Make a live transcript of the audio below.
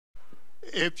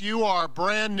If you are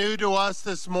brand new to us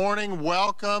this morning,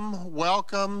 welcome,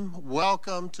 welcome,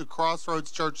 welcome to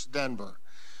Crossroads Church Denver.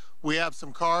 We have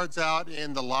some cards out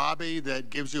in the lobby that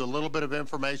gives you a little bit of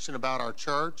information about our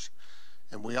church,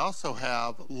 and we also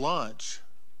have lunch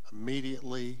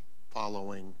immediately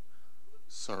following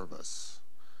service,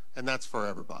 and that's for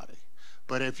everybody.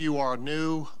 But if you are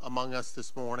new among us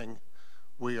this morning,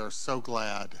 we are so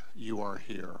glad you are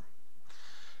here.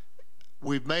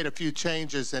 We've made a few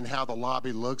changes in how the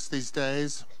lobby looks these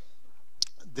days.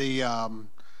 The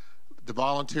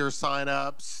volunteer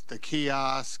sign-ups, the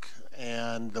kiosk,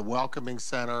 and the welcoming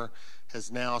center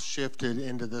has now shifted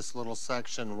into this little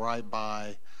section right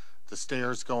by the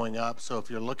stairs going up. So if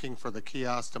you're looking for the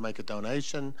kiosk to make a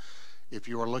donation, if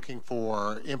you are looking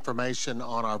for information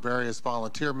on our various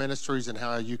volunteer ministries and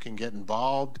how you can get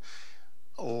involved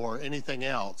or anything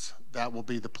else, that will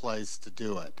be the place to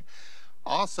do it.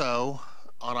 Also,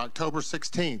 on October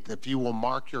 16th, if you will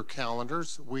mark your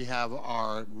calendars, we have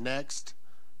our next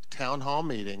town hall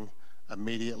meeting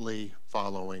immediately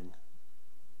following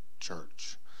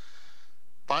church.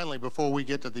 Finally, before we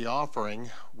get to the offering,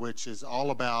 which is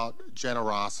all about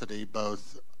generosity,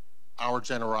 both our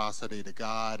generosity to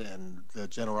God and the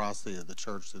generosity of the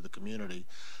church to the community,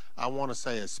 I want to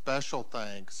say a special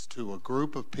thanks to a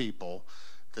group of people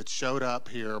that showed up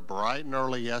here bright and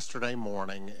early yesterday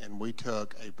morning, and we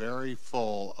took a very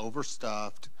full,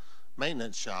 overstuffed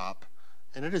maintenance shop,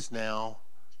 and it is now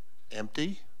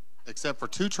empty, except for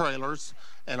 2 trailers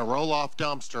and a roll-off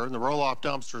dumpster, and the roll-off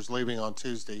dumpster is leaving on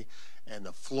Tuesday, and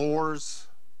the floors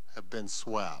have been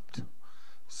swept.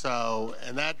 So,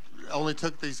 and that only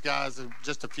took these guys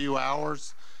just a few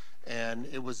hours, and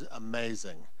it was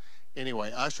amazing.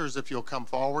 Anyway, ushers, if you'll come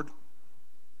forward.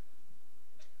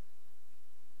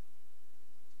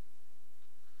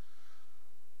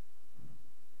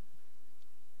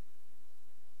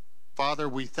 Father,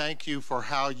 we thank you for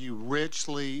how you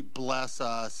richly bless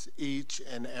us each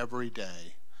and every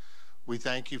day. We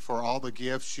thank you for all the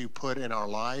gifts you put in our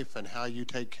life and how you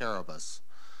take care of us.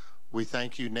 We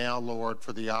thank you now, Lord,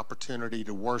 for the opportunity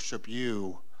to worship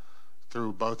you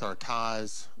through both our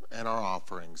tithes and our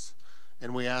offerings.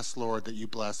 And we ask, Lord, that you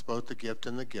bless both the gift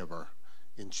and the giver.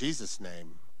 In Jesus'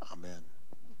 name, amen.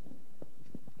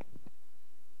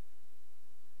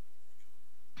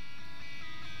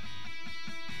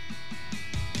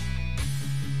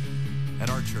 At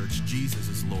our church, Jesus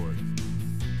is Lord.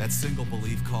 That single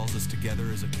belief calls us together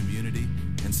as a community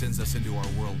and sends us into our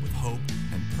world with hope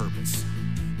and purpose.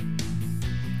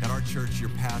 At our church, your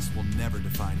past will never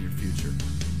define your future.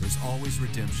 There's always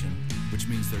redemption, which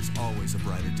means there's always a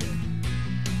brighter day.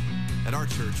 At our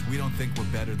church, we don't think we're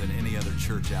better than any other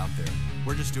church out there.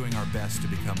 We're just doing our best to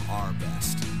become our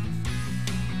best.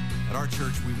 At our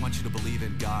church, we want you to believe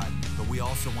in God, but we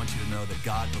also want you to know that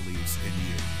God believes in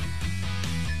you.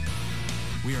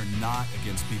 We are not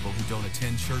against people who don't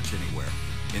attend church anywhere.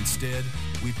 Instead,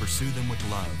 we pursue them with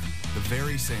love, the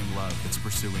very same love that's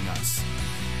pursuing us.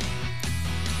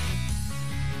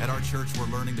 At our church, we're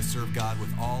learning to serve God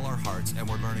with all our hearts, and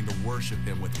we're learning to worship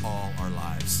him with all our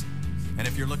lives. And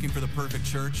if you're looking for the perfect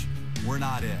church, we're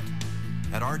not it.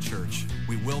 At our church,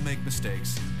 we will make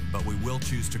mistakes, but we will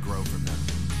choose to grow from them.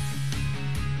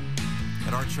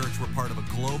 At our church, we're part of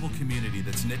a global community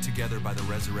that's knit together by the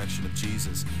resurrection of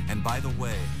Jesus. And by the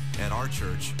way, at our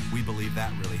church, we believe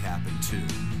that really happened too.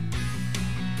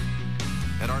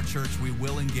 At our church, we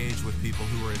will engage with people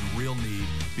who are in real need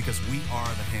because we are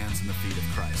the hands and the feet of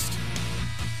Christ.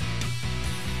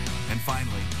 And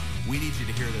finally, we need you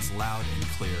to hear this loud and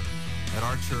clear. At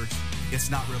our church,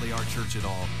 it's not really our church at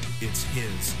all. It's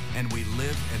his. And we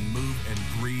live and move and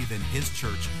breathe in his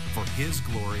church for his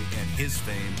glory and his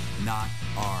fame, not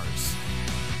ours.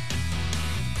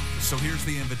 So here's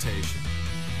the invitation.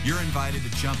 You're invited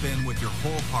to jump in with your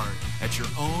whole heart at your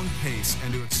own pace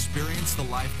and to experience the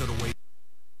life that awaits.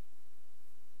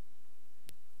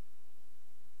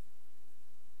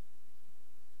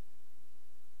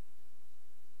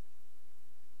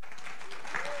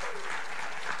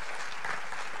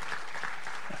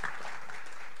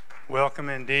 Welcome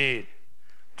indeed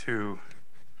to,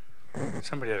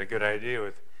 somebody had a good idea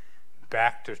with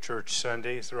back to church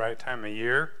Sunday. It's the right time of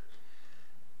year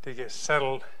to get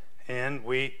settled in.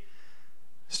 We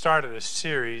started a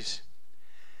series.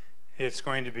 It's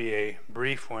going to be a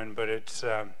brief one, but it's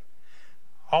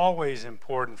always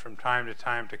important from time to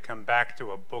time to come back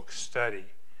to a book study.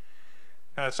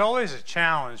 Now, it's always a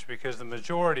challenge because the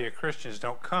majority of Christians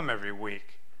don't come every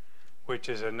week, which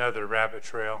is another rabbit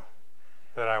trail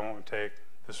that I won't take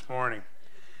this morning.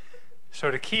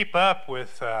 So to keep up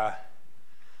with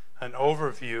an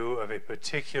overview of a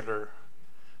particular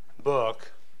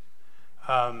book,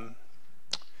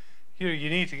 You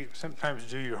need to sometimes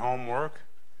do your homework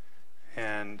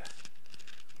and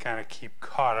kind of keep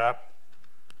caught up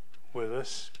with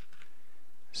us.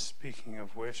 Speaking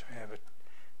of which, I have a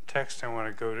text I want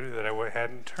to go to that I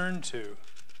hadn't turned to.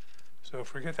 So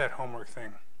forget that homework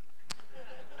thing.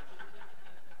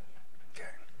 Okay.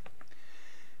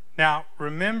 Now,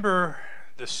 remember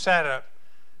the setup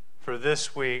for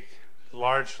this week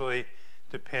largely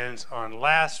depends on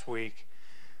last week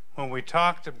when we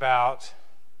talked about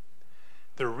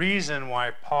the reason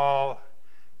why Paul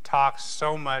talks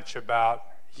so much about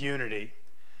unity,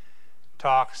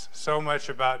 talks so much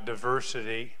about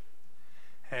diversity,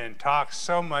 and talks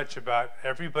so much about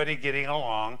everybody getting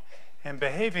along and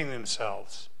behaving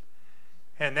themselves.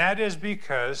 And that is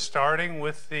because, starting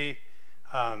with the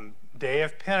day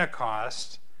of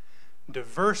Pentecost,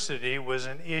 diversity was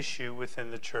an issue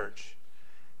within the church.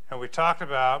 And we talked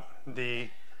about the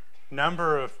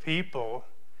number of people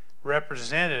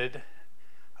represented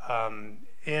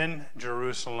in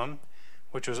Jerusalem,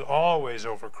 which was always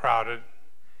overcrowded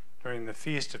during the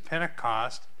Feast of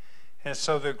Pentecost. And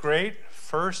so the great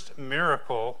first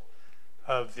miracle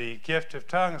of the gift of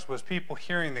tongues was people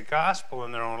hearing the gospel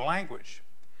in their own language.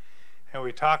 And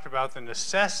we talked about the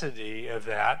necessity of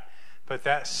that, but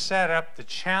that set up the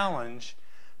challenge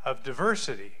of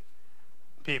diversity.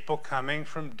 People coming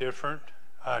from different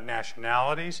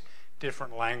nationalities,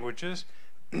 different languages.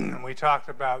 And we talked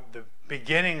about the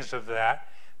beginnings of that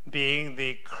being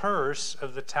the curse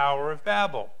of the Tower of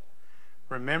Babel.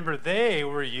 Remember, they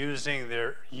were using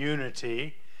their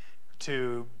unity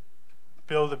to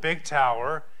build a big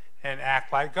tower and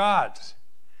act like gods.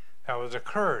 That was a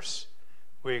curse.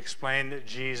 We explained that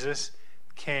Jesus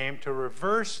came to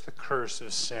reverse the curse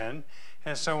of sin,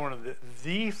 and so one of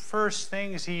the first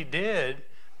things he did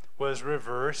was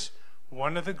reverse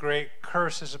one of the great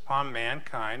curses upon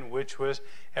mankind, which was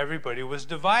everybody was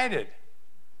divided.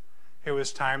 It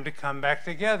was time to come back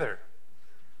together.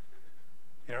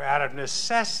 Out of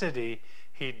necessity,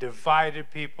 he divided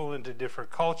people into different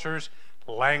cultures,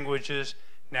 languages,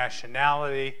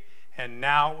 nationality, and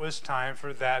now it was time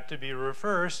for that to be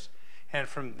reversed. And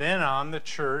from then on, the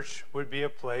church would be a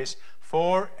place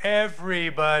for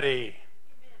everybody.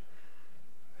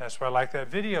 That's why I like that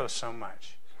video so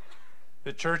much.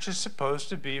 The church is supposed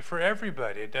to be for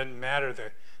everybody. It doesn't matter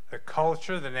the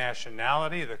culture, the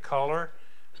nationality, the color,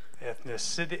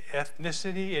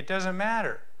 ethnicity, it doesn't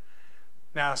matter.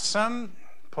 Now, some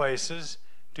places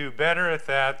do better at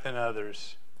that than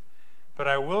others. But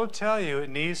I will tell you, it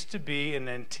needs to be an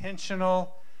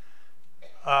intentional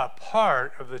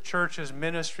part of the church's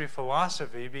ministry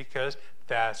philosophy, because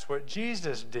that's what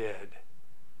Jesus did,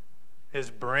 is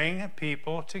bring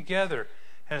people together.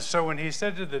 And so when he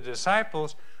said to the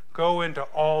disciples, go into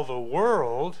all the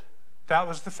world, that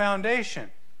was the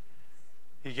foundation.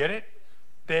 You get it?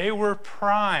 They were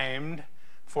primed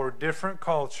for different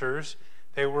cultures.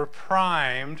 They were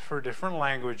primed for different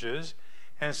languages.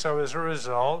 And so as a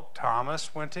result,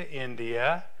 Thomas went to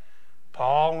India.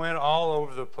 Paul went all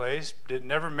over the place.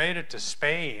 Never made it to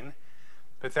Spain,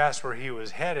 but that's where he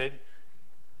was headed.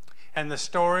 And the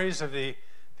stories of the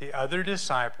other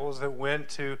disciples that went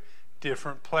to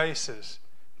different places.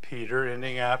 Peter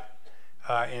ending up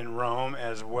in Rome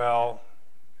as well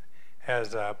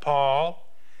as Paul.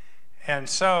 And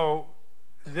so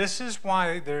this is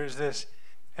why there's this,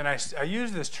 and I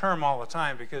use this term all the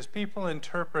time because people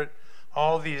interpret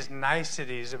all these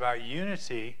niceties about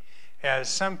unity as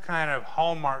some kind of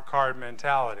Hallmark card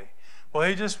mentality. Well,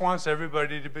 he just wants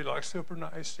everybody to be like super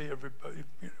nice to everybody,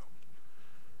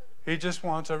 He just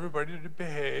wants everybody to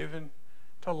behave and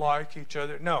to like each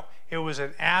other. No, it was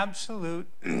an absolute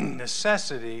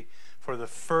necessity for the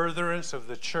furtherance of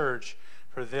the church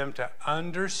for them to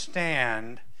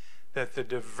understand that the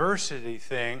diversity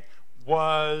thing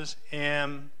was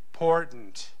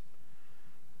important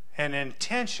and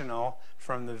intentional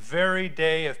from the very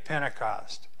day of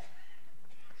Pentecost.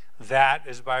 That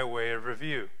is by way of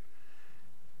review.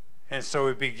 And so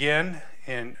we begin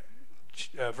in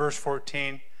verse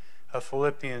 14 of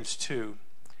Philippians 2.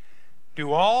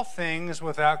 Do all things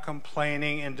without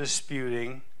complaining and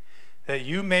disputing, that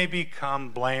you may become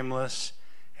blameless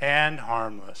and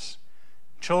harmless,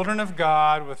 children of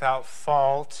God without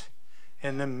fault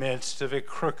in the midst of a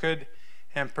crooked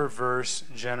and perverse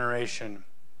generation,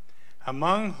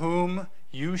 among whom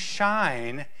you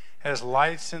shine as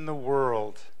lights in the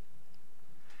world.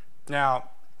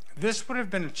 Now, this would have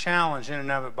been a challenge in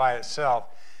and of it by itself,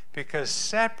 because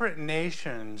separate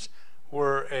nations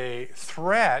were a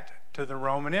threat to the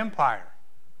Roman Empire.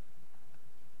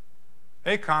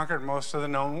 They conquered most of the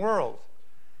known world,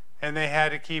 and they had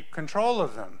to keep control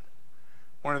of them.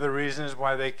 One of the reasons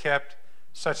why they kept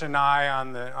such an eye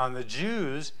on the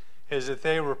Jews is that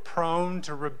they were prone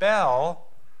to rebel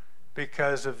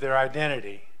because of their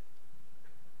identity.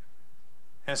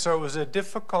 And so it was a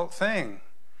difficult thing.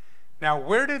 Now,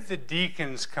 where did the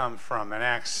deacons come from in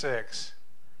Acts 6?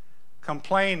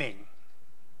 Complaining.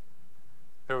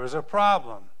 There was a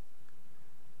problem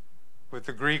with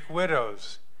the Greek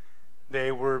widows.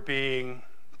 They were being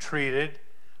treated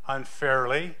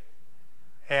unfairly,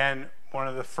 and one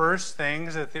of the first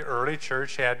things that the early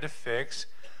church had to fix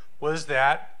was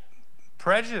that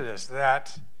prejudice,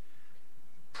 that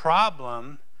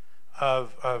problem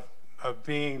of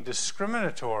being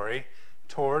discriminatory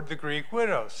toward the Greek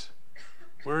widows.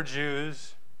 We're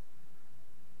Jews.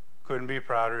 Couldn't be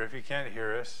prouder. If you can't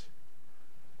hear us,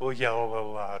 we'll yell a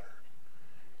little louder.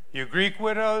 You Greek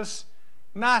widows,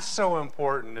 not so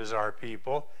important as our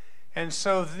people. And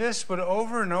so this would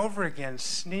over and over again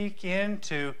sneak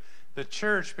into the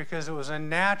church because it was a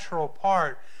natural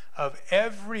part of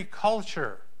every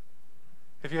culture.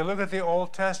 If you look at the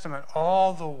Old Testament,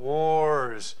 all the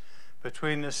wars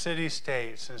between the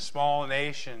city-states and small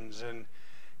nations, and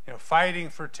fighting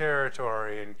for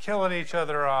territory and killing each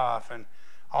other off and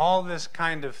all this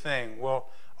kind of thing. Well,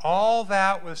 all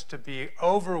that was to be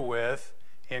over with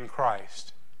in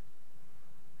Christ.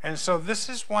 And so this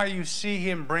is why you see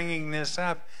him bringing this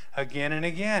up again and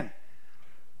again.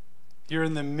 You're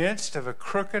in the midst of a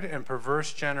crooked and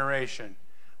perverse generation.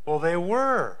 Well, they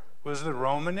was the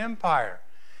Roman Empire.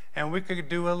 And we could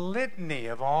do a litany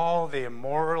of all the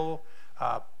immoral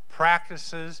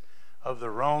practices of the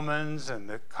Romans and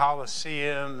the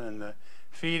Colosseum and the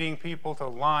feeding people to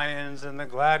lions and the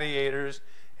gladiators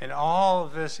and all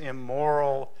of this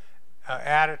immoral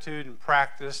attitude and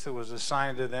practice that was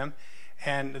assigned to them.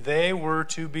 And they were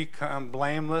to become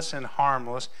blameless and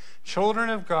harmless, children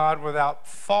of God without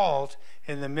fault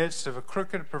in the midst of a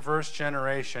crooked, perverse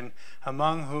generation,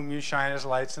 among whom you shine as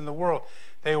lights in the world.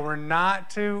 They were not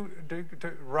to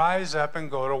rise up and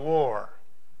go to war.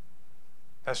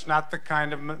 That's not the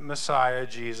kind of Messiah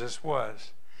Jesus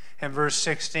was. In verse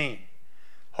 16,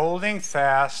 holding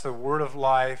fast the word of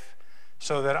life,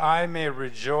 so that I may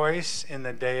rejoice in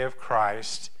the day of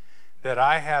Christ, that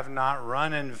I have not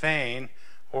run in vain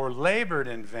or labored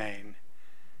in vain.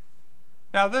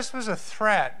 Now, this was a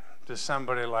threat to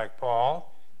somebody like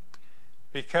Paul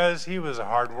because he was a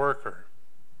hard worker.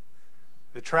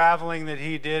 The traveling that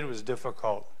he did was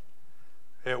difficult.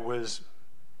 It was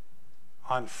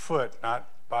on foot, not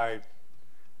by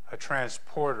a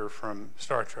transporter from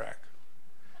Star Trek.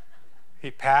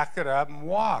 He packed it up and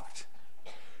walked.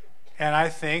 And I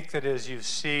think that as you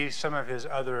see some of his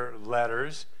other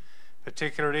letters,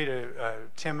 particularly to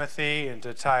Timothy and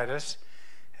to Titus,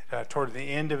 toward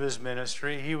the end of his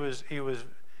ministry, it was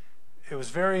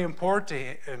very important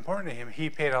to him. He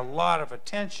paid a lot of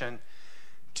attention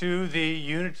to the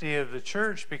unity of the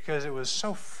church because it was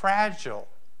so fragile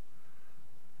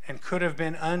and could have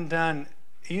been undone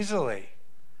easily.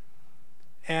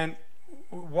 And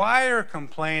why are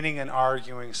complaining and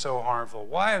arguing so harmful?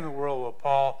 Why in the world will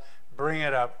Paul bring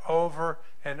it up over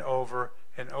and over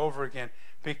and over again?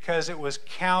 Because it was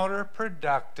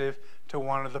counterproductive to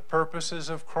one of the purposes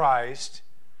of Christ,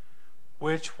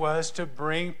 which was to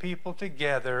bring people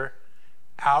together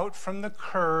out from the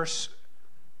curse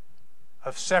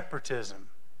of separatism.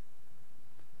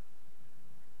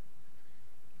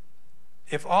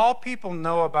 If all people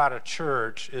know about a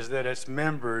church is that its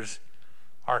members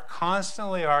are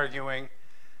constantly arguing,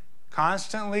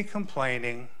 constantly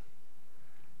complaining,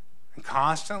 and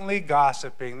constantly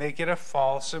gossiping, they get a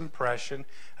false impression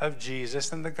of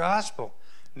Jesus and the gospel.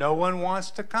 No one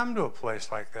wants to come to a place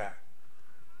like that.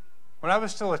 When I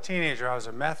was still a teenager, I was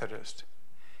a Methodist,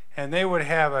 and they would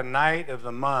have a night of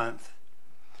the month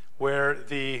where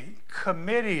the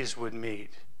committees would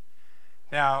meet.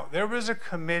 Now, there was a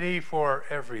committee for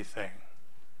everything.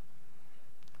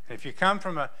 If you come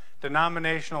from a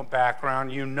denominational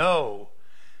background, you know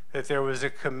that there was a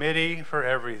committee for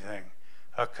everything.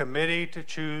 A committee to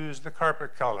choose the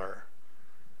carpet color,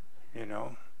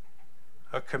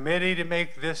 a committee to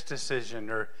make this decision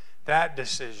or that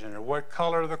decision, or what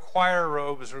color the choir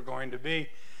robes were going to be.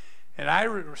 And I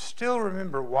still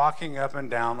remember walking up and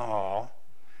down the hall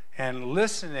and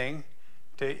listening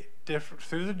to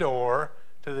through the door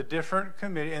to the different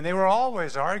committee, and they were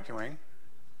always arguing.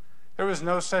 There was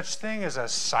no such thing as a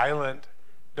silent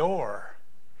door.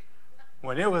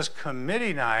 When it was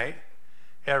committee night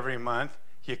every month,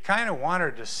 you kind of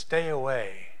wanted to stay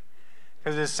away.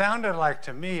 Because it sounded like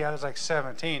to me, I was like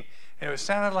 17, and it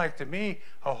sounded like to me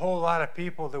a whole lot of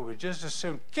people that would just as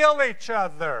soon kill each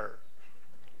other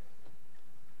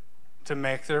to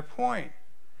make their point.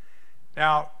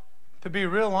 Now, to be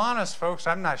real honest, folks,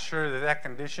 I'm not sure that that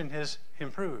condition has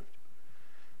improved.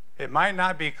 It might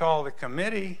not be called a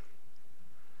committee,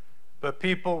 but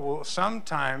people will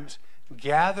sometimes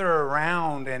gather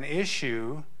around an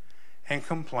issue and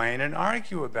complain and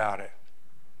argue about it.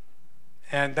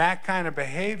 And that kind of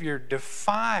behavior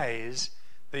defies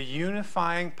the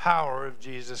unifying power of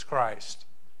Jesus Christ.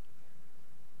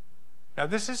 Now,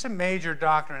 this is a major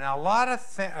doctrine. Now,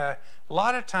 a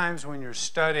lot of times when you're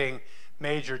studying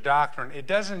major doctrine, it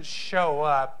doesn't show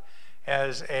up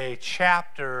as a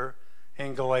chapter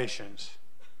in Galatians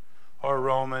or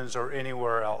Romans or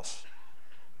anywhere else.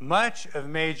 Much of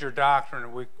major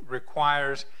doctrine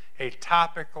requires a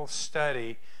topical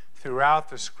study throughout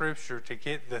the Scripture to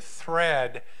get the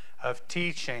thread of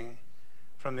teaching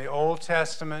from the Old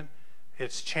Testament,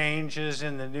 its changes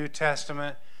in the New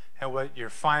Testament, and what your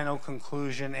final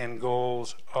conclusion and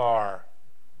goals are.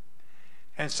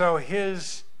 And so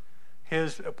his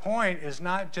point is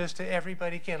not just to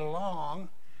everybody get along.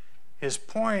 His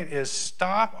point is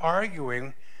stop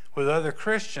arguing with other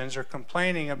Christians or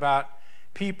complaining about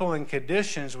people and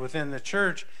conditions within the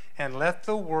church and let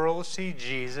the world see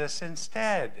Jesus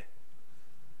instead.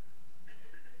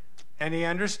 And he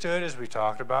understood, as we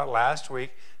talked about last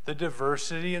week, the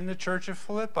diversity in the church of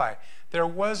Philippi. There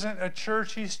wasn't a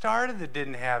church he started that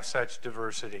didn't have such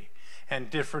diversity and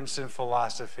difference in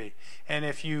philosophy. And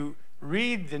if you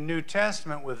read the New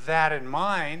Testament with that in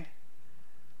mind,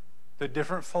 the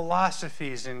different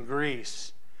philosophies in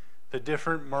Greece, the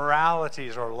different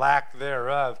moralities or lack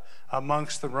thereof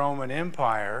amongst the Roman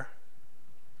Empire.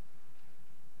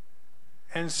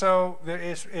 And so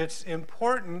it's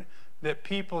important that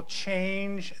people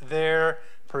change their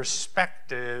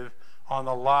perspective on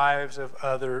the lives of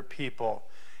other people.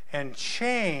 And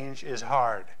change is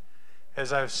hard.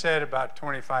 As I've said about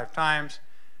 25 times,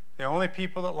 the only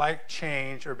people that like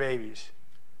change are babies.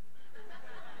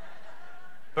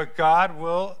 But God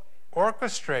will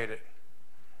orchestrate it.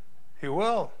 He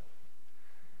will.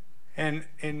 And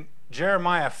in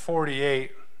Jeremiah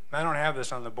 48, I don't have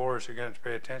this on the board, so you're going to have to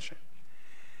pay attention.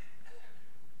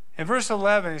 In verse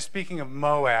 11, he's speaking of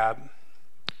Moab.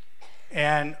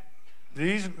 And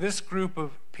this group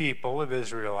of people, of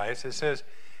Israelites, it says,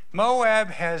 Moab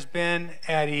has been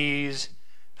at ease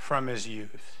from his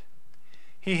youth.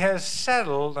 He has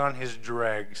settled on his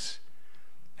dregs,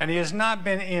 and he has not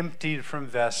been emptied from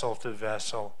vessel to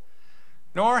vessel,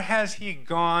 nor has he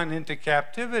gone into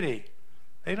captivity.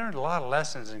 They learned a lot of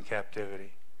lessons in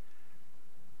captivity.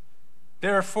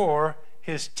 Therefore,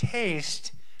 his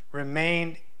taste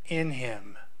remained in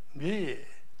him. Blech.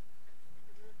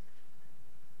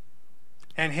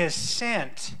 And his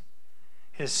scent,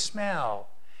 his smell,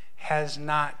 has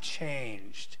not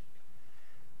changed.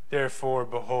 Therefore,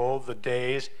 behold, the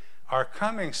days are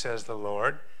coming, says the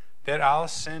Lord, that I'll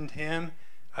send him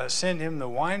the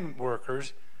wine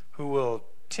workers who will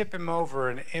tip him over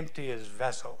and empty his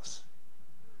vessels.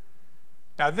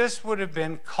 Now, this would have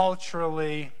been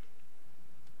culturally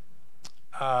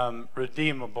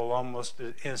redeemable almost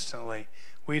instantly.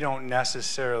 We don't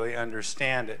necessarily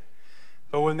understand it.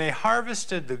 But when they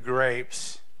harvested the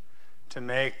grapes to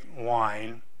make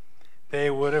wine, they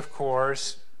would, of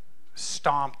course,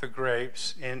 stomp the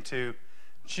grapes into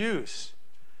juice.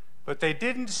 But they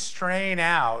didn't strain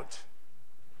out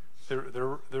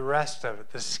the rest of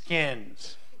it, the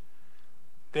skins.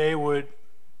 They would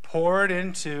pour it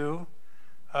into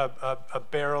a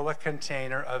barrel, a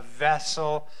container, a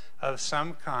vessel of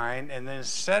some kind, and then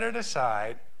set it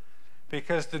aside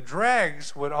because the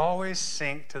dregs would always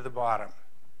sink to the bottom.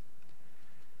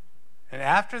 And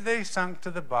after they sunk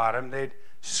to the bottom, they'd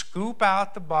scoop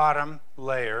out the bottom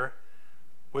layer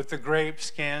with the grape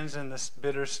skins and the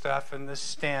bitter stuff and the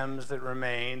stems that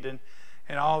remained and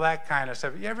all that kind of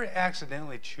stuff. You ever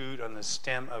accidentally chewed on the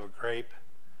stem of a grape?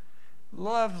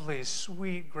 Lovely,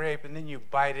 sweet grape, and then you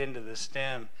bite into the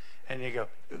stem and you go,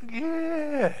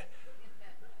 yeah,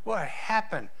 what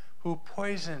happened? Who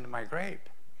poisoned my grape?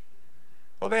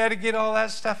 Well, they had to get all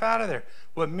that stuff out of there.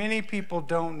 What many people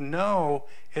don't know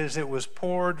is it was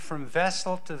poured from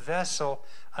vessel to vessel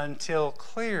until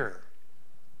clear.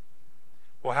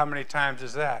 Well, how many times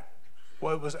is that?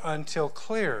 Well, it was until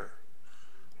clear.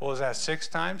 Well, is that 6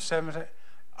 times, 7 times?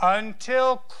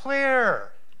 Until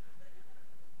clear.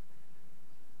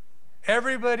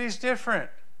 Everybody's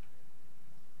different.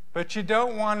 But you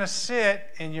don't want to sit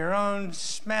in your own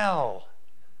smell.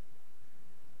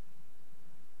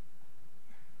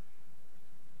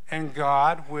 And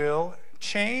God will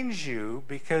change you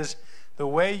because the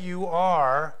way you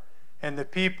are and the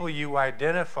people you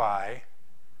identify,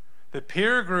 the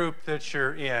peer group that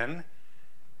you're in,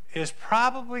 is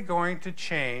probably going to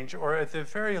change, or at the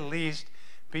very least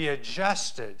be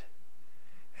adjusted.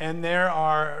 And there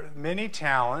are many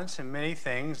talents and many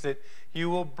things that you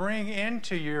will bring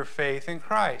into your faith in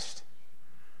Christ.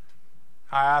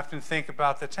 I often think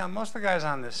about the talent. Most of the guys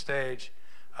on this stage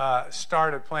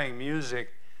started playing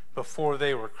music before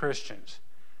they were Christians.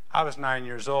 I was 9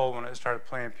 years old when I started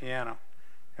playing piano.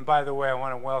 And by the way, I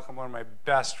want to welcome one of my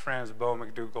best friends, Bo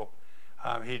McDougall.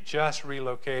 He just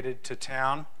relocated to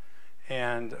town,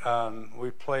 and we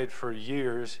played for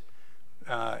years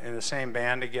in the same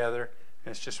band together.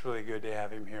 And it's just really good to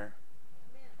have him here.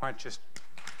 Why don't you just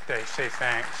say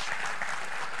thanks?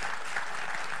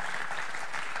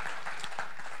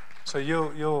 So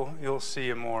you'll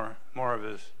see more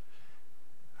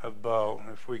of Bo.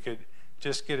 If we could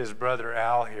just get his brother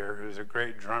Al here, who's a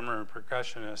great drummer and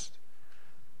percussionist.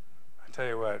 I tell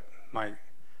you what,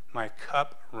 my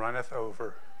cup runneth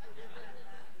over.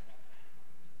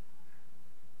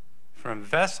 From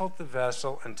vessel to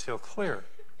vessel until clear.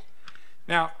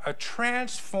 Now, a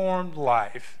transformed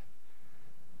life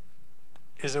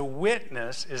is a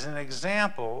witness, is an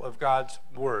example of God's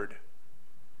word.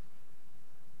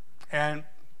 And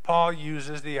Paul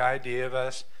uses the idea of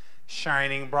us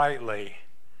shining brightly,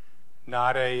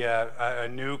 not a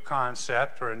new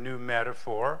concept or a new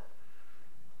metaphor.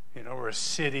 You know, we're a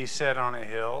city set on a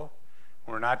hill.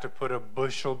 We're not to put a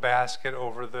bushel basket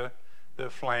over the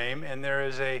flame. And there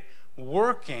is a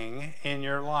working in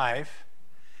your life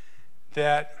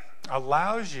that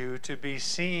allows you to be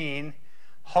seen,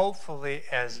 hopefully,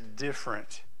 as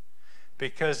different.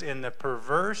 Because in the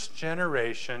perverse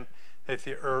generation that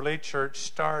the early church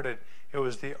started, it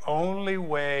was the only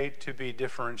way to be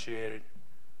differentiated.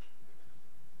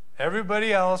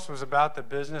 Everybody else was about the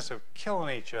business of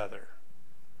killing each other.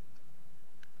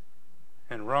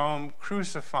 In Rome,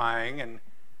 crucifying and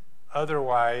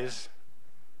otherwise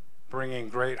bringing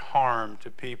great harm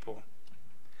to people.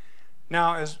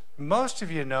 Now, as most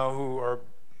of you know who are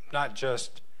not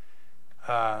just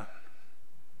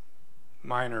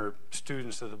minor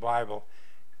students of the Bible,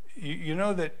 you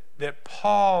know that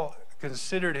Paul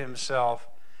considered himself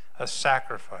a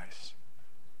sacrifice.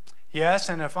 Yes,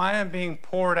 and if I am being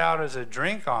poured out as a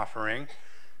drink offering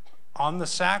on the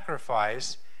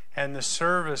sacrifice and the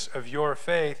service of your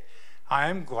faith, I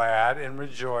am glad and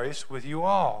rejoice with you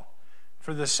all.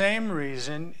 For the same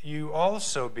reason, you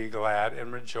also be glad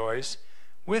and rejoice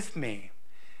with me.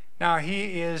 Now,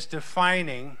 he is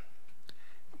defining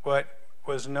what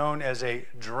was known as a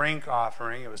drink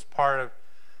offering. It was part of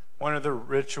one of the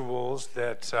rituals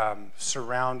that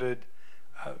surrounded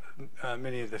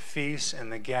many of the feasts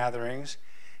and the gatherings.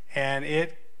 And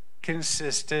it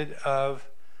consisted of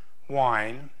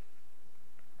wine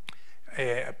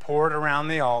poured around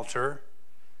the altar.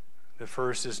 The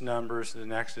first is Numbers, the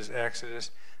next is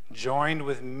Exodus, joined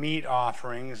with meat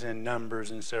offerings in Numbers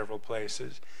in several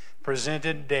places,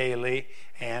 presented daily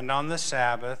and on the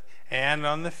Sabbath and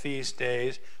on the feast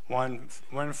days.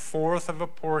 1/4 of a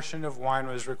portion of wine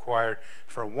was required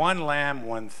for one lamb,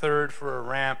 1/3 for a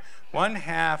ram,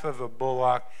 1/2 of a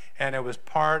bullock, and it was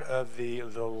part of the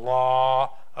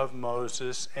law of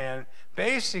Moses, and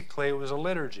basically it was a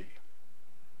liturgy.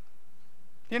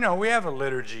 You know, we have a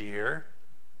liturgy here.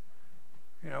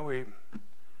 You know, we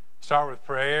start with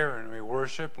prayer and we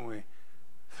worship and we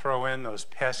throw in those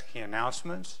pesky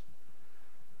announcements,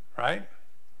 right?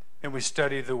 And we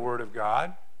study the Word of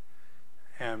God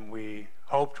and we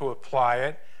hope to apply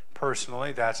it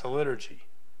personally. That's a liturgy.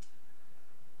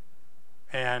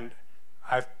 And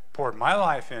I've poured my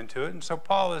life into it, and so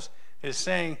Paul is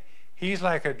saying he's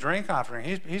like a drink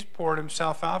offering. He's poured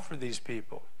himself out for these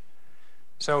people.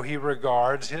 So he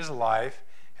regards his life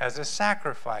as a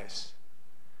sacrifice.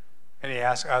 And he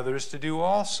asks others to do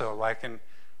also, like in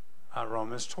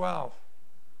Romans 12.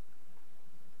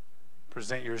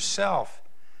 Present yourself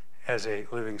as a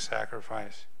living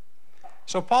sacrifice.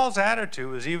 So Paul's attitude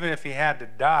was, even if he had to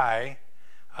die,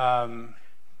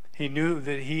 he knew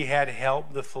that he had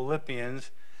helped the Philippians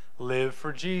live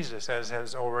for Jesus, as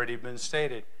has already been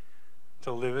stated.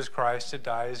 To live as Christ, to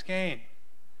die as gain.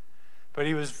 But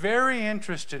he was very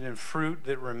interested in fruit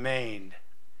that remained.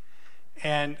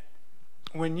 And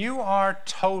when you are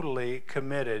totally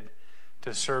committed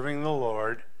to serving the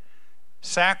Lord,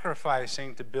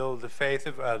 sacrificing to build the faith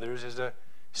of others is a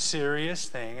serious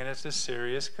thing, and it's a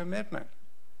serious commitment.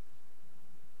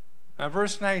 Now,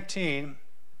 verse 19,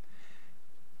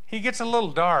 he gets a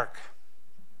little dark.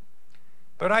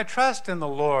 But I trust in the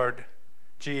Lord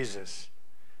Jesus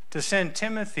to send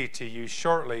Timothy to you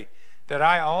shortly, that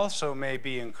I also may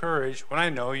be encouraged when I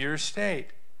know your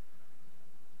state.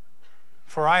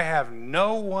 For I have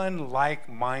no one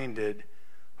like-minded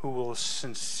who will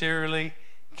sincerely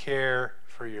care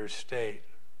for your state.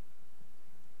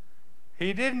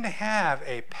 He didn't have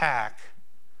a pack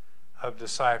of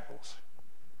disciples.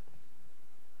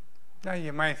 Now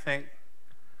you might think,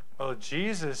 well,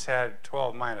 Jesus had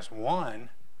 12 minus 1.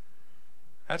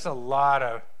 That's a lot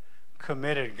of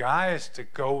committed guys to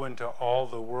go into all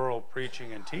the world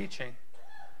preaching and teaching.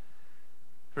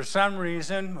 For some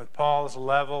reason, with Paul's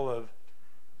level of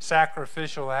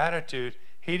sacrificial attitude,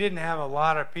 he didn't have a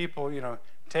lot of people,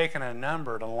 taking a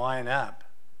number to line up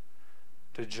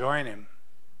to join him.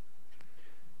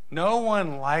 No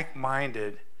one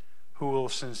like-minded who will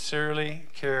sincerely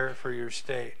care for your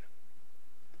state.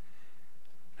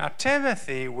 Now,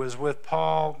 Timothy was with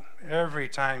Paul every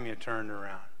time you turned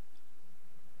around.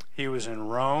 He was in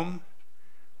Rome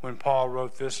when Paul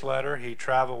wrote this letter. He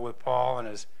traveled with Paul on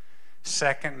his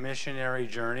second missionary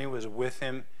journey, was with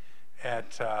him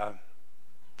at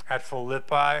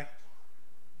Philippi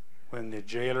when the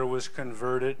jailer was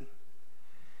converted.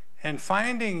 And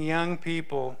finding young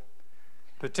people,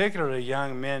 particularly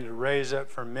young men, to raise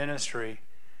up for ministry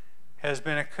has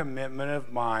been a commitment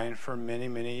of mine for many,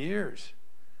 many years.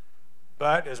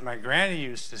 But as my granny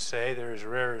used to say, they're as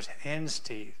rare as hen's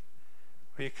teeth.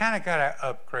 Well, you kind of got to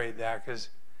upgrade that, because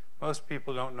most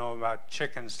people don't know about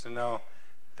chickens to know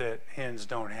that hens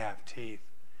don't have teeth.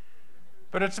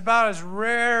 But it's about as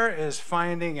rare as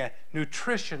finding a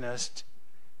nutritionist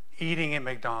eating at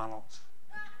McDonald's.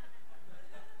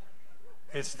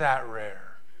 It's that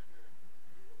rare.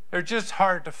 They're just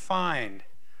hard to find.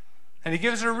 And he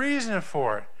gives a reason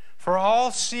for it. For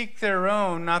all seek their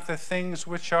own, not the things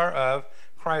which are of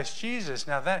Christ Jesus.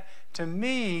 Now that, to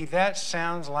me, that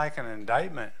sounds like an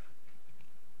indictment.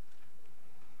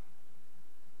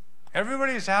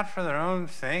 Everybody's out for their own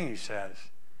thing, he says.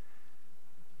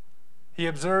 He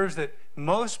observes that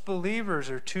most believers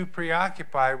are too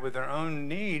preoccupied with their own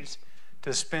needs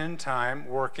to spend time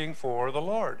working for the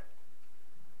Lord.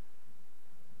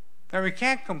 Now, we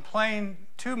can't complain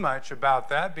too much about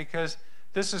that, because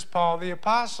this is Paul the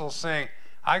Apostle saying,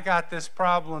 I got this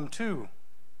problem too.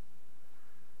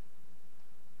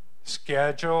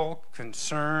 Schedule,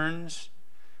 concerns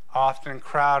often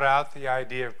crowd out the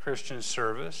idea of Christian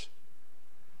service.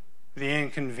 The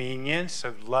inconvenience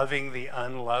of loving the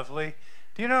unlovely.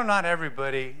 Do you know not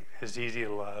everybody is easy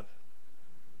to love?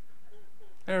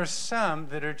 There are some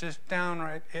that are just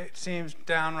downright, it seems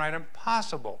downright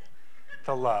impossible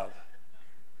to love.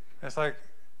 It's like,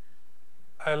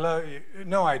 I love you.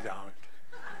 No, I don't.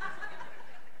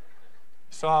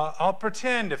 So I'll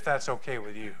pretend if that's okay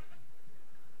with you.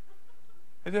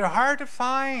 They're hard to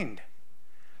find.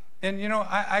 And,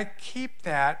 I keep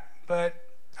that, but,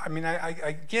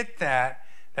 I get that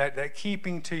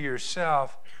keeping to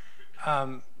yourself.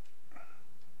 And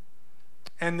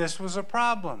this was a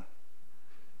problem.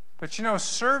 But,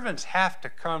 servants have to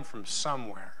come from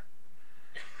somewhere.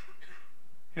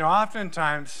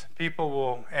 Oftentimes people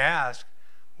will ask,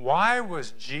 why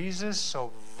was Jesus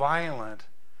so violent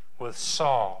with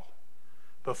Saul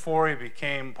before he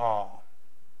became Paul?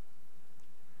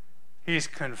 He's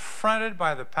confronted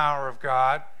by the power of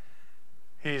God.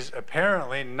 He's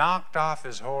apparently knocked off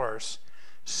his horse,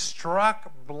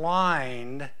 struck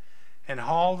blind, and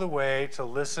hauled away to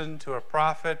listen to a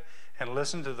prophet and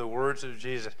listen to the words of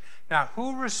Jesus. Now,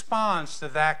 who responds to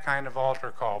that kind of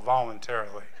altar call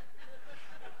voluntarily?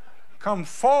 Come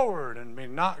forward and be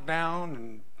knocked down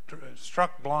and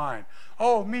struck blind.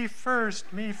 Oh, me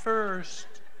first, me first.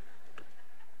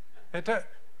 But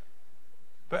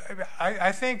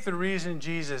I think the reason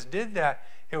Jesus did that,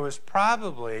 it was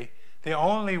probably the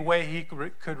only way he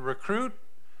could recruit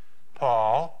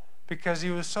Paul, because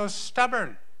he was so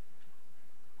stubborn.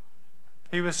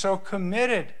 He was so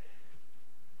committed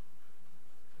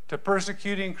to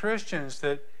persecuting Christians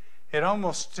that it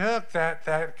almost took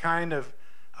that kind of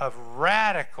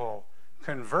radical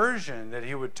conversion that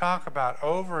he would talk about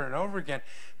over and over again,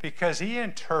 because he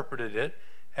interpreted it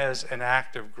as an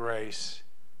act of grace.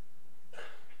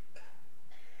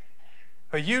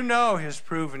 But his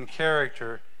proven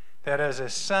character, that as a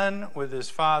son with his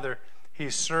father, he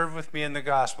served with me in the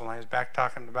gospel. And he's back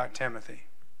talking about Timothy.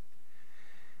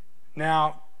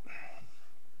 Now,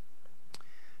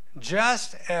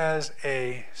 just as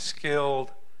a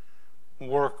skilled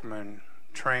workman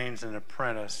trains an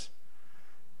apprentice,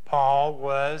 Paul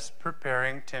was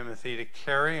preparing Timothy to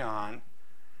carry on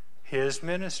his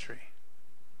ministry.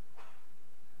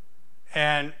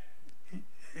 And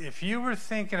if you were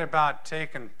thinking about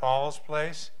taking Paul's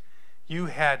place, you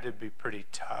had to be pretty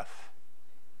tough.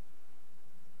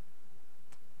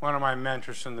 One of my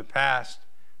mentors from the past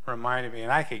reminded me,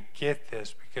 and I could get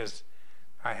this because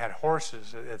I had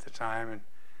horses at the time, and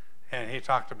and he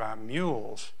talked about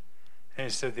mules. And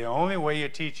he said the only way you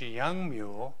teach a young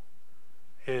mule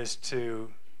is to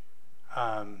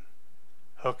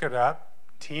hook it up,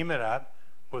 team it up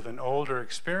with an older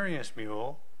experienced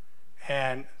mule,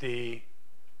 and the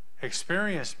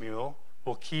experienced mule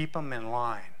will keep him in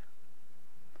line.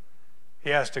 He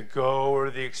has to go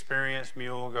where the experienced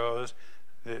mule goes.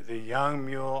 The young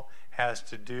mule has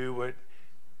to do what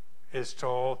is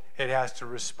told. It has to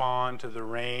respond to the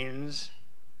reins,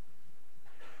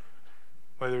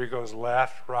 whether he goes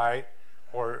left, right,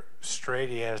 or straight.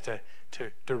 He has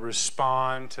to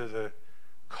respond to the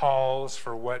calls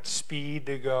for what speed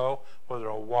to go, whether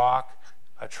a walk,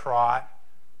 a trot,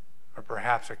 or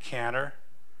perhaps a canter.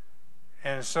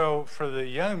 And so for the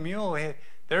young mule,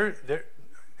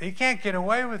 he can't get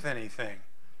away with anything.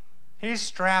 He's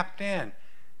strapped in.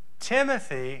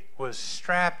 Timothy was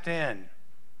strapped in.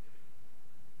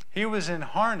 He was in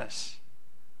harness.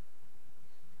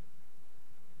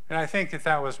 And I think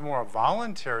that was more a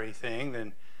voluntary thing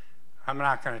than, I'm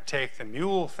not going to take the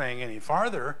mule thing any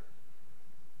farther.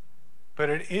 But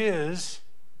it is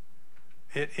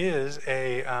a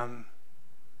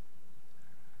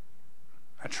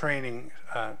training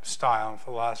style and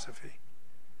philosophy.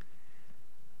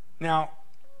 Now,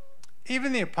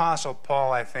 even the Apostle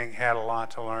Paul, I think, had a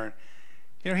lot to learn.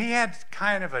 You know, he had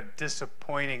kind of a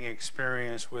disappointing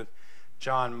experience with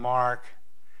John Mark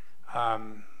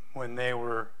when they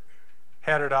were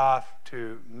headed off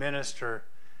to minister.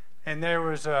 And there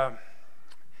was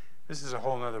this is a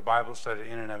whole other Bible study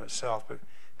in and of itself, but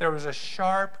there was a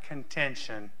sharp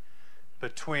contention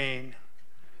between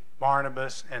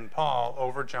Barnabas and Paul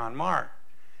over John Mark.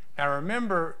 Now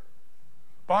remember,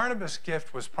 Barnabas'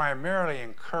 gift was primarily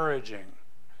encouraging.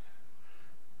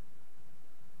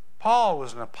 Paul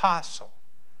was an apostle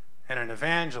and an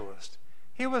evangelist.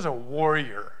 He was a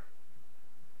warrior.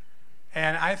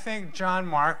 And I think John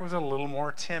Mark was a little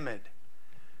more timid,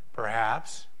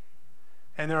 perhaps.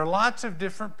 And there are lots of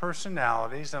different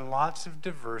personalities and lots of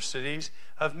diversities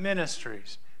of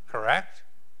ministries, correct?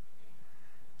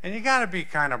 And you got to be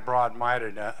kind of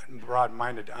broad-minded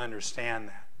to understand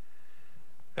that.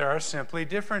 There are simply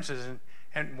differences.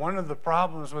 And one of the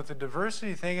problems with the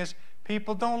diversity thing is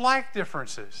people don't like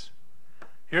differences.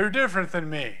 You're different than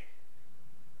me.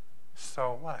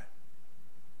 So what?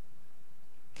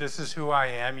 This is who I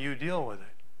am, you deal with it.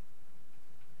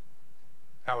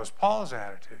 That was Paul's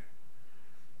attitude.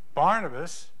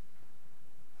 Barnabas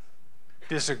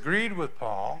disagreed with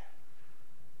Paul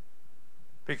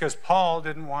because Paul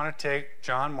didn't want to take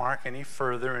John Mark any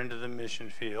further into the mission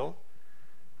field.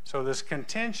 So this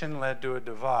contention led to a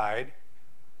divide,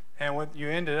 and what you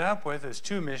ended up with is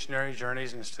 2 missionary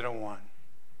journeys instead of 1.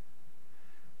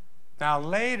 Now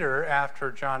later,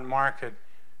 after John Mark had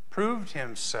proved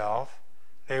himself,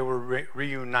 they were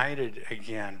reunited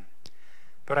again.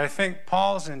 But I think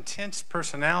Paul's intense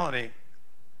personality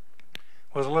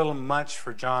was a little much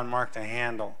for John Mark to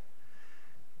handle.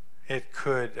 It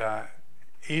could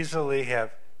easily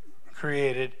have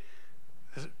created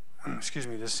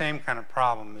the same kind of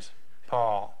problem as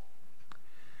Paul.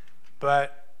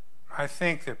 But I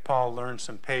think that Paul learned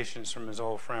some patience from his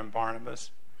old friend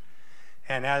Barnabas.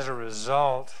 And as a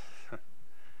result,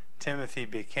 Timothy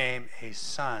became a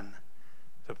son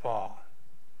to Paul.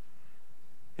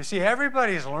 You see,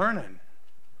 everybody's learning.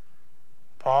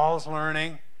 Paul's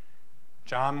learning.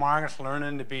 John Mark is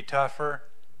learning to be tougher.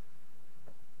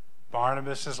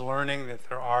 Barnabas is learning that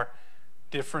there are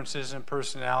differences in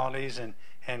personalities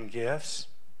and gifts.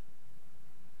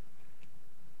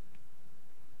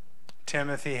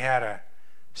 Timothy had a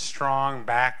strong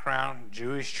background,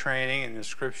 Jewish training in the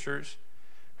scriptures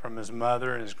from his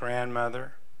mother and his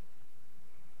grandmother.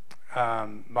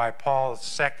 By Paul's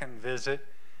second visit,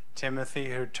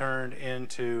 Timothy had turned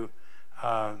into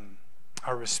a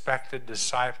respected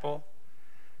disciple.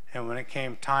 And when it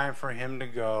came time for him to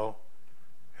go,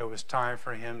 it was time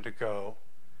for him to go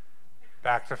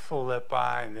back to Philippi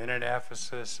and then at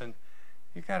Ephesus. And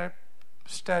you got to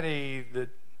study the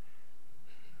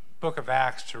book of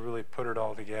Acts to really put it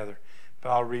all together.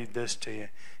 But I'll read this to you.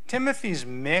 Timothy's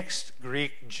mixed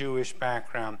Greek-Jewish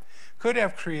background could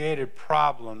have created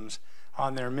problems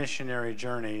on their missionary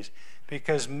journeys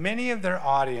because many of their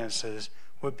audiences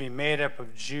would be made up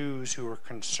of Jews who were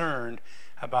concerned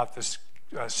about the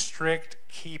strict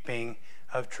keeping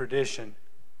of tradition.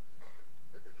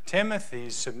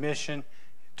 Timothy's submission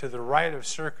to the rite of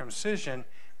circumcision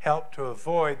helped to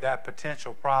avoid that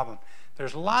potential problem.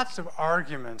 There's lots of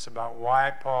arguments about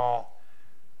why Paul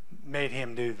made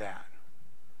him do that.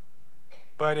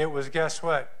 But it was, guess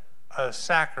what? A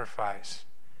sacrifice.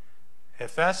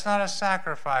 If that's not a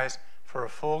sacrifice for a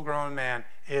full-grown man,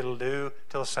 it'll do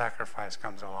till sacrifice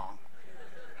comes along.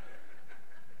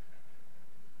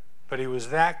 But he was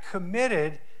that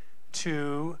committed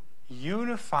to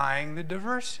unifying the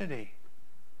diversity.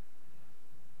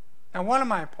 Now, one of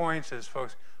my points is,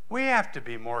 folks, we have to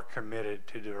be more committed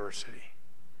to diversity.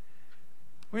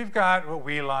 We've got what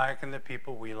we like and the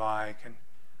people we like, and,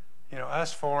 you know,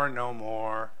 us four and no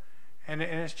more. And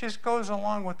it just goes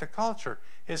along with the culture.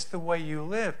 It's the way you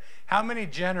live. How many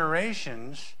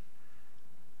generations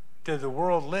did the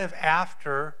world live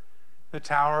after the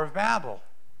Tower of Babel?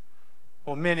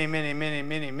 Well, many, many, many,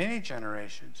 many, many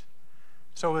generations.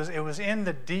 So it was in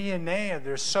the DNA of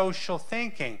their social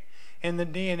thinking, in the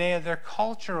DNA of their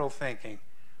cultural thinking.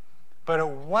 But it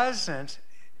wasn't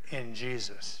in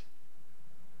Jesus.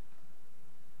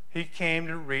 He came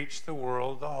to reach the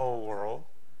world, the whole world.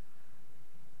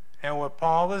 And what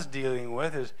Paul was dealing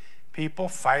with is people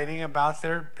fighting about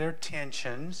their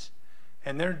tensions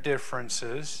and their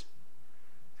differences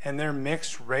and their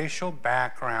mixed racial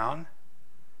background.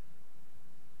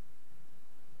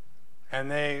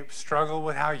 And they struggled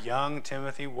with how young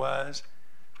Timothy was.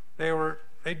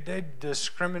 They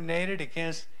discriminated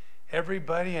against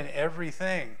everybody and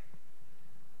everything.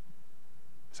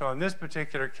 So in this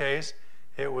particular case,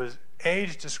 it was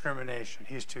age discrimination.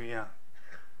 He's too young.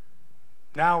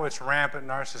 Now it's rampant in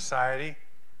our society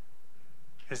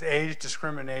is age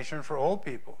discrimination for old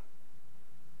people.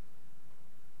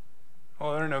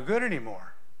 Well, they're no good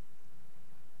anymore.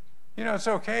 You know, it's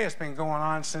okay. It's been going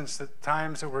on since the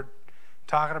times that we're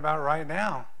talking about right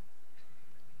now.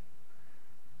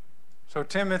 So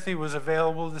Timothy was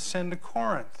available to send to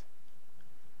Corinth.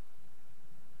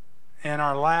 And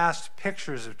our last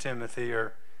pictures of Timothy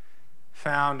are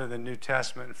found in the New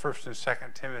Testament in 1 and 2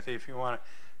 Timothy. If you want to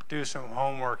do some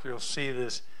homework, you'll see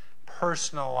this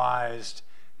personalized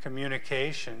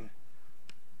communication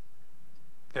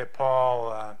that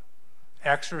Paul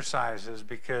exercises,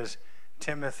 because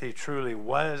Timothy truly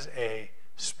was a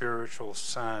spiritual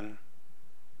son.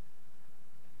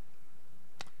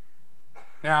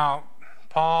 Now,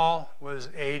 Paul was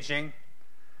aging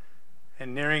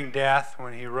and nearing death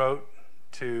when he wrote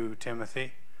to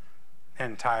Timothy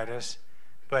and Titus,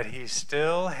 but he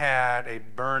still had a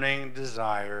burning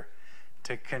desire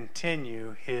to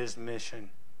continue his mission.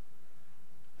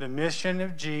 The mission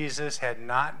of Jesus had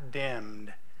not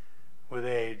dimmed with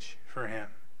age for him.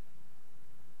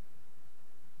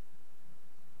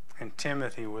 And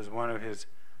Timothy was one of his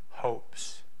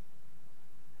hopes.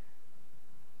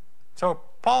 So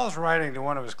Paul is writing to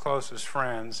one of his closest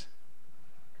friends.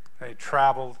 They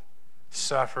traveled,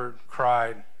 suffered,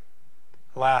 cried,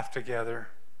 laughed together.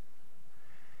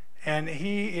 And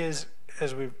he is,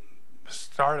 as we've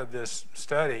started this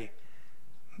study,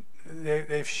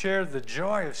 they've shared the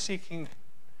joy of seeing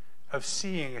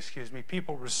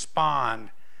people respond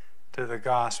to the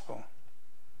gospel.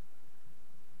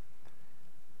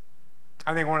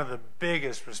 I think one of the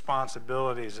biggest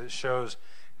responsibilities that shows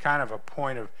kind of a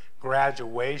point of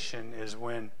graduation is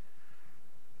when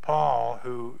Paul,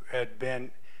 who had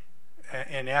been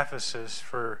in Ephesus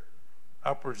for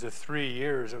upwards of 3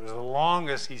 years, it was the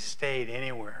longest he stayed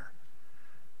anywhere.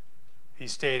 He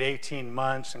stayed 18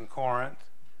 months in Corinth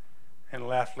and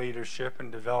left leadership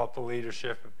and developed the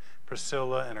leadership of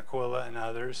Priscilla and Aquila and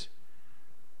others.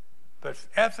 But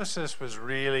Ephesus was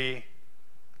really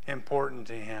important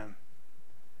to him.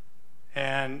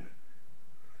 And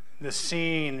the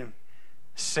scene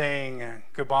saying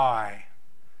goodbye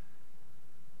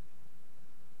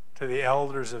to the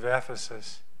elders of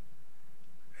Ephesus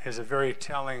is a very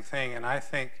telling thing. And I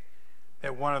think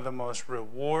that one of the most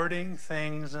rewarding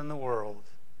things in the world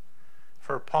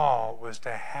for Paul was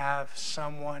to have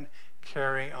someone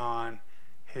carry on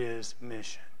his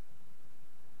mission.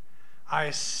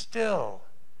 I still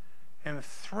am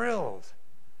thrilled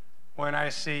when I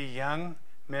see young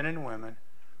men and women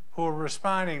who are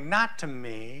responding not to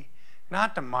me,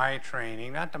 not to my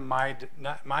training, not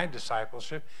my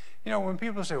discipleship. You know, when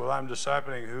people say, well, I'm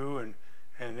discipling who, and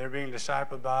they're being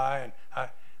discipled by, and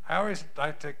I always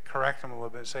like to correct them a little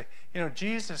bit and say, you know,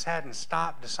 Jesus hadn't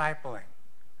stopped discipling.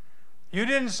 You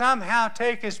didn't somehow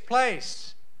take his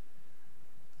place.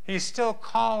 He's still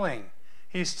calling.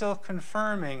 He's still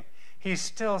confirming. He's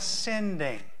still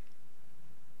sending.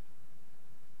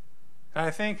 And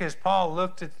I think as Paul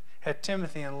looked at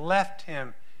Timothy and left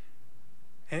him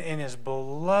in his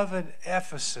beloved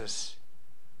Ephesus,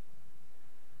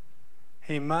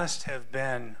 he must have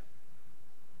been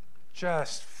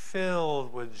just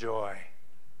filled with joy.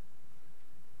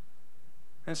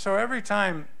 And so every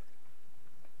time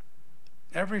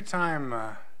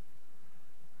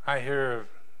I hear of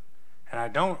And I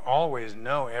don't always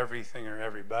know everything or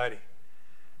everybody.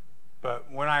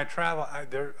 But when I travel,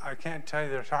 I can't tell you,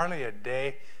 there's hardly a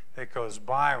day that goes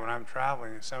by when I'm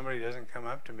traveling and somebody doesn't come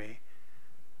up to me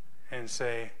and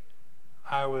say,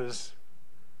 I was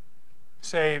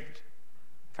saved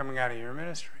coming out of your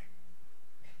ministry.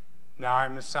 Now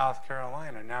I'm in South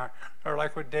Carolina. Now, or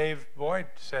like what David Boyd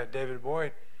said,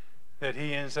 that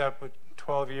he ends up with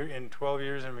 12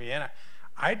 years in Vienna.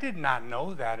 I did not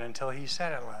know that until he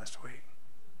said it last week.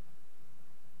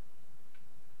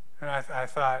 And I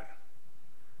thought,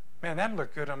 man, that'd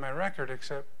look good on my record,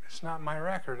 except it's not my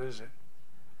record, is it?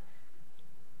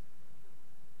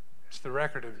 It's the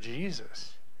record of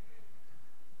Jesus.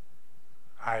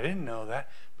 I didn't know that,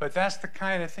 but that's the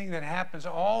kind of thing that happens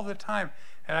all the time.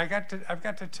 And I've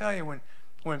got to tell you,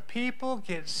 when people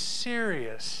get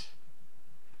serious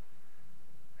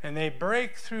and they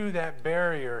break through that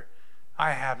barrier,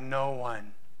 I have no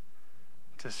one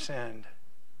to send.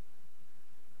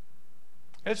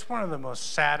 It's one of the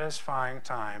most satisfying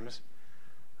times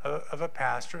of a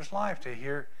pastor's life, to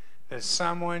hear that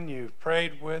someone you've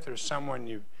prayed with or someone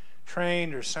you've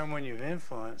trained or someone you've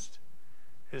influenced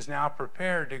is now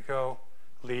prepared to go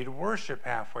lead worship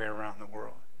halfway around the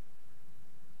world.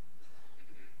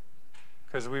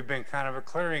 Because we've been kind of a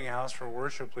clearinghouse for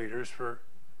worship leaders for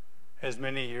as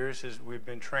many years as we've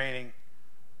been training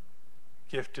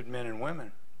gifted men and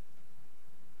women.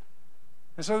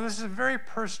 And so this is a very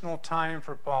personal time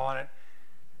for Paul,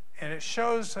 and it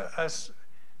shows us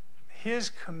his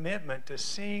commitment to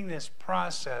seeing this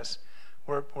process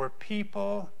where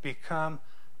people become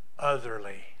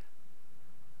otherly.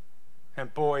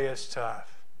 And boy, it's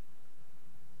tough.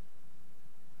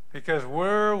 Because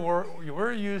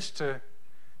we're used to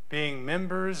being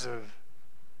members of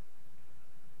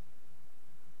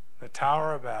the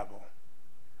Tower of Babel.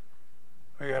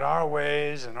 We got our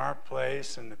ways and our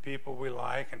place and the people we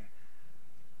like and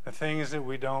the things that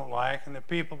we don't like and the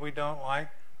people we don't like.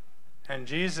 And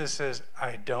Jesus says,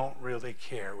 I don't really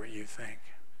care what you think.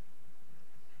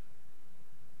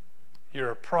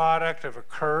 You're a product of a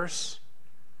curse.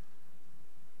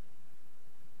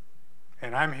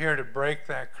 And I'm here to break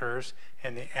that curse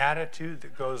and the attitude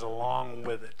that goes along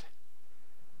with it.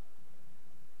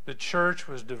 The church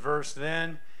was diverse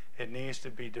then. It needs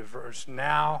to be diverse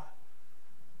now.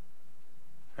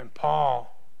 And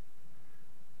Paul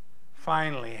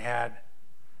finally had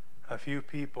a few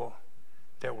people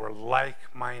that were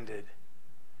like-minded,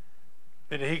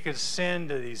 that he could send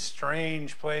to these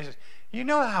strange places. You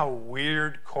know how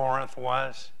weird Corinth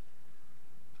was?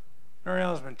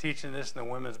 Marielle's been teaching this in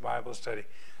the women's Bible study.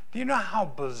 Do you know how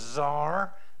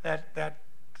bizarre that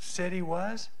city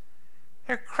was?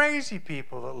 They're crazy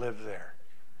people that live there.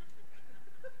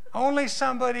 Only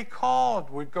somebody called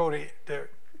would go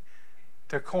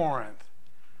to Corinth.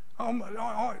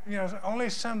 Only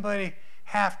somebody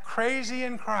half crazy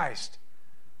in Christ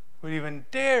would even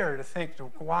dare to think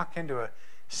to walk into a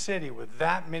city with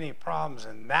that many problems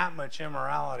and that much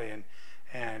immorality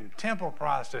and temple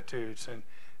prostitutes and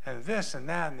this and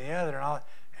that and the other and all.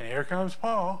 And here comes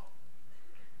Paul.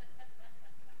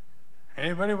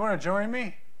 Anybody want to join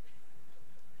me?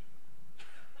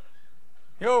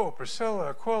 Yo, Priscilla,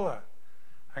 Aquila,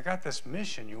 I got this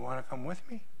mission. You want to come with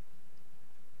me?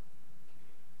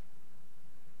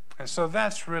 And so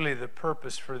that's really the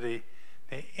purpose for the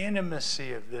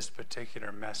intimacy of this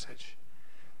particular message.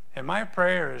 And my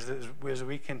prayer is that as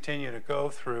we continue to go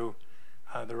through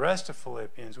the rest of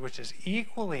Philippians, which is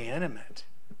equally intimate,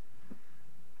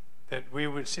 that we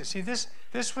would see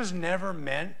this was never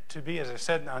meant to be, as I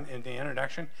said in the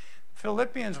introduction,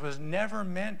 Philippians was never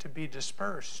meant to be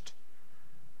dispersed.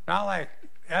 Not like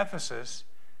Ephesus,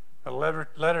 the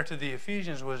letter to the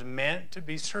Ephesians was meant to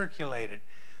be circulated.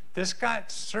 This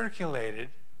got circulated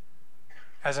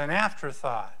as an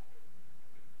afterthought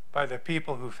by the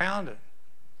people who found it.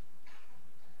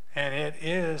 And it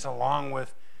is, along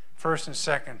with 1st and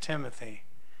 2nd Timothy,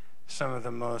 some of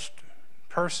the most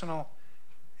personal,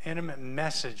 intimate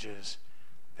messages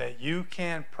that you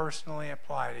can personally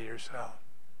apply to yourself.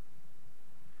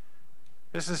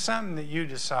 This is something that you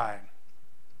decide.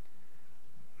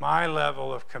 My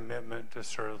level of commitment to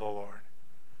serve the Lord.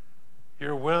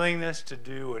 Your willingness to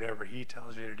do whatever He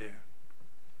tells you to do.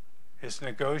 It's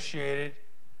negotiated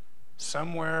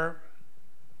somewhere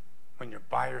when you're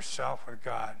by yourself with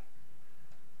God.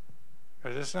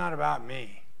 Because it's not about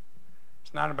me.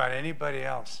 It's not about anybody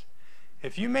else.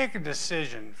 If you make a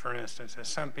decision, for instance, as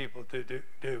some people do,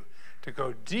 to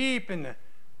go deep in the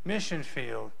mission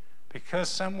field because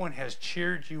someone has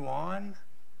cheered you on,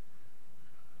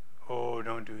 oh,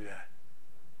 don't do that.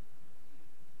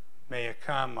 May it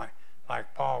come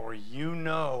like Paul, where you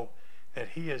know that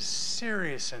he is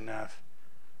serious enough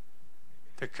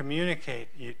to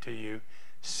communicate to you,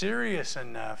 serious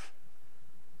enough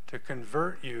to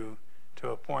convert you to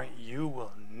a point you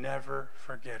will never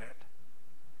forget it.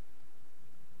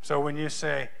 So when you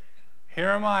say, "Here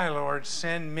am I, Lord,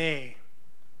 send me,"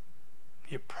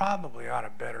 you probably ought to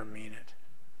better mean it.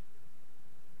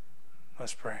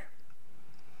 Let's pray.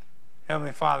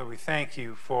 Heavenly Father, we thank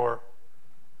you for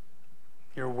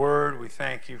your word. We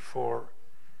thank you for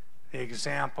the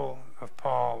example of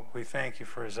Paul. We thank you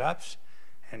for his ups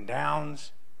and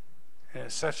downs. And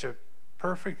it's such a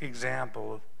perfect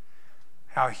example of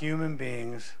how human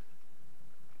beings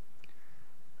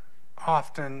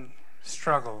often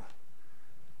struggle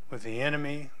with the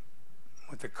enemy,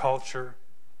 with the culture,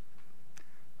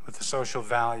 with the social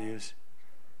values.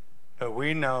 But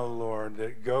we know, Lord,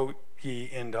 that go ye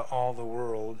into all the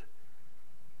world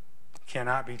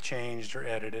cannot be changed or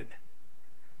edited.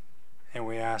 And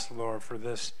we ask, Lord, for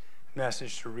this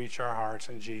message to reach our hearts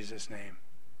in Jesus' name.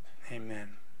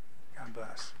 Amen. God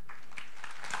bless.